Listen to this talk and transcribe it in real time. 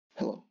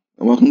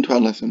and welcome to our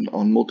lesson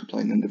on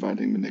multiplying and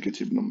dividing with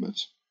negative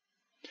numbers.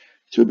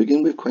 So we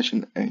begin with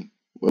question A,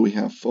 where we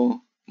have 4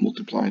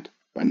 multiplied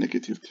by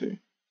negative 2.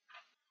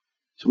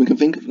 So we can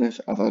think of this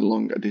as a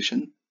long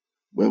addition,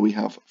 where we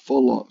have 4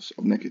 lots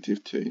of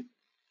negative 2,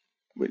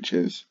 which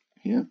is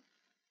here.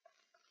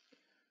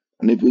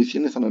 And if we see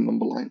this on a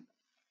number line,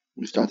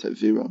 we start at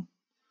 0,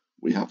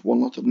 we have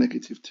 1 lot of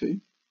negative 2,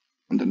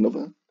 and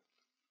another,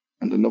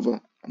 and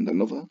another, and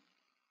another.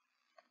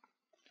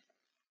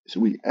 So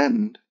we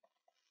end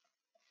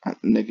at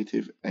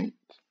negative 8.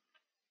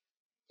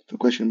 For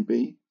question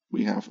B,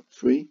 we have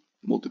 3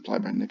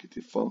 multiplied by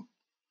negative 4.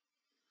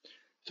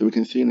 So we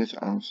can see this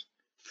as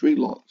 3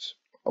 lots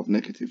of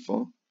negative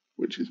 4,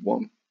 which is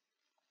 1,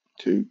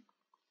 2,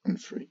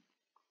 and 3.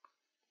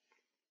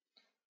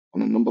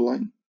 On a number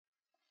line,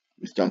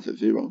 we start at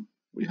 0,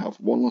 we have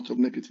 1 lot of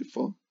negative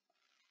 4,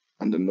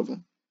 and another,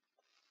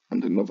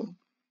 and another.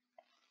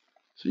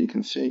 So you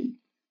can see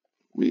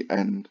we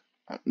end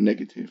at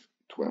negative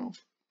 12.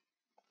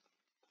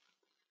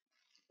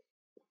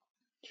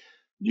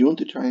 Do you want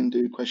to try and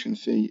do question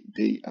C,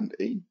 D, and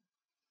E?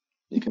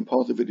 You can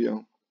pause the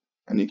video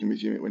and you can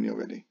resume it when you're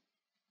ready.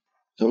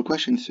 So for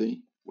question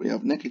C, we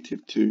have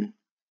negative 2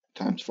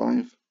 times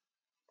 5.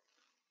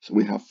 So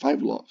we have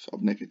 5 lots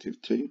of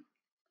negative 2. We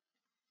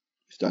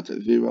start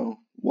at 0,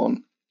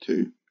 1,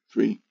 2,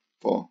 3,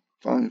 4,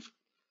 5.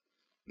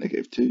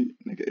 Negative 2,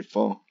 negative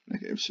 4,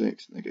 negative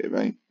 6, negative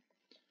 8.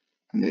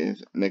 And it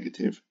is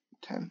negative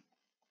 10.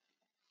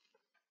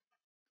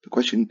 For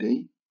question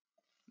D,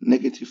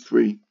 negative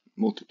 3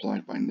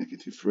 multiplied by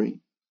negative 3.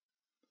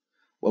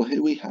 Well,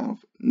 here we have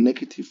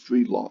negative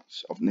 3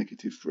 lots of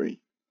negative 3.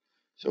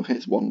 So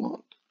here's 1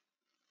 lot,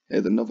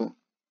 here's another,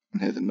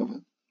 and here's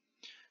another.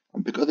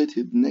 And because it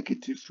is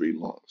negative 3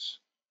 lots,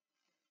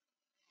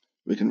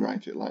 we can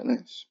write it like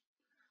this.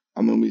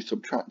 And when we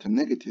subtract a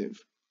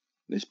negative,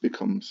 this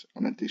becomes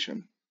an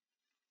addition.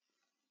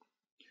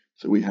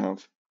 So we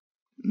have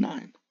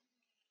 9.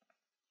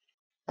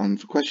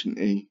 And for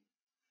question E,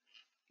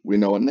 we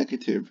know a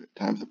negative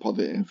times a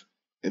positive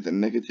is a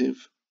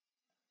negative.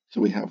 So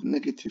we have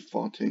negative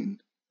 14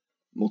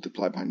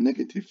 multiplied by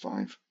negative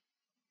 5.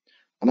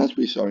 And as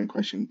we saw in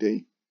question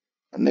D,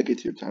 a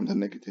negative times a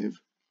negative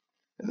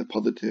is a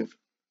positive,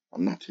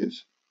 and that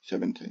is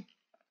 70.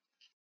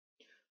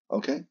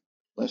 Okay,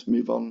 let's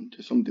move on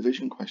to some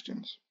division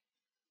questions.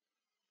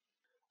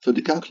 So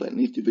to calculate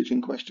these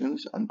division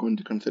questions, I'm going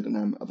to consider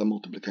them as a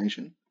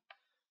multiplication.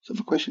 So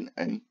for question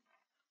A,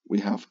 we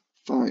have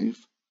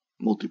 5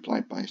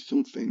 multiplied by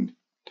something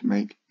to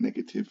make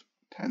negative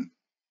 10.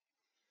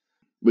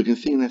 We can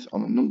see this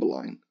on a number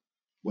line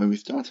where we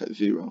start at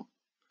 0,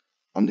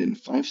 and in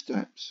 5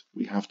 steps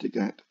we have to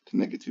get to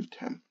negative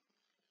 10.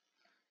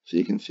 So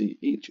you can see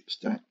each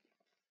step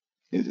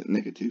is at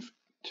negative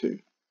 2.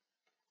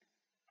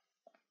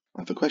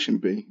 And for question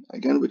B,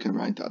 again we can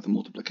write that as a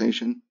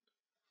multiplication.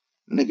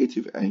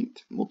 Negative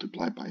 8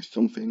 multiplied by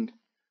something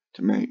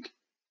to make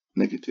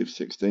negative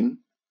 16.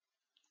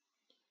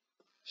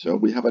 So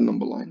we have a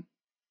number line.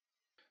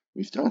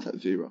 We start at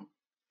 0.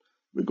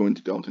 We're going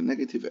to go to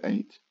negative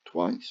 8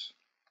 twice,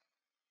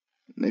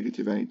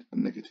 negative 8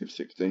 and negative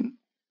 16.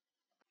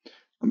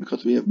 And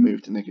because we have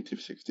moved to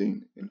negative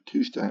 16 in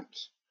 2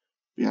 steps,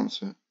 the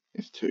answer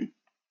is 2.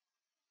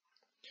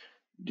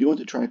 Do you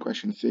want to try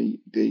question C,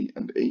 D,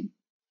 and E?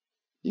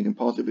 You can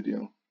pause the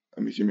video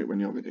and resume it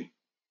when you're ready.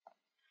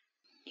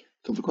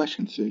 So for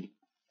question C,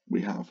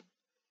 we have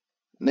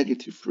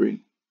negative 3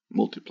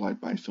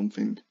 multiplied by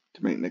something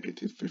to make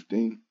negative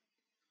 15.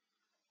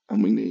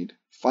 And we need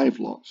 5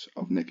 lots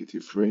of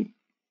negative 3,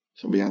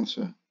 so the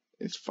answer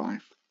is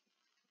 5.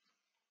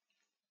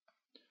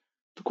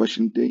 For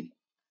question D,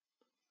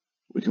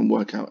 we can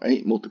work out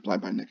 8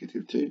 multiplied by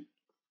negative 2,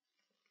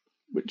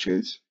 which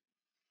is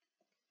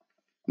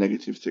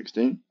negative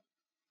 16,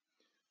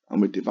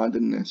 and we're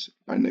dividing this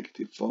by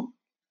negative 4,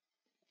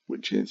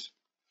 which is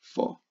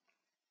 4.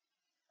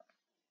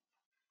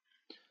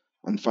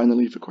 And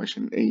finally for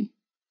question E,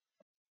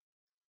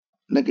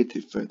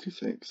 negative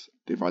 36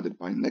 divided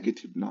by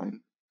negative 9,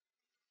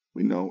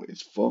 we know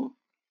is 4,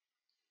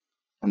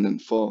 and then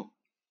 4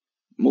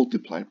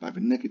 multiplied by the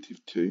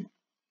negative 2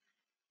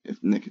 is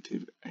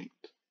negative 8.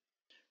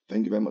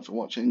 Thank you very much for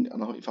watching,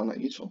 and I hope you found that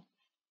useful.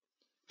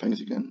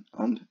 Thanks again,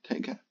 and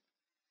take care.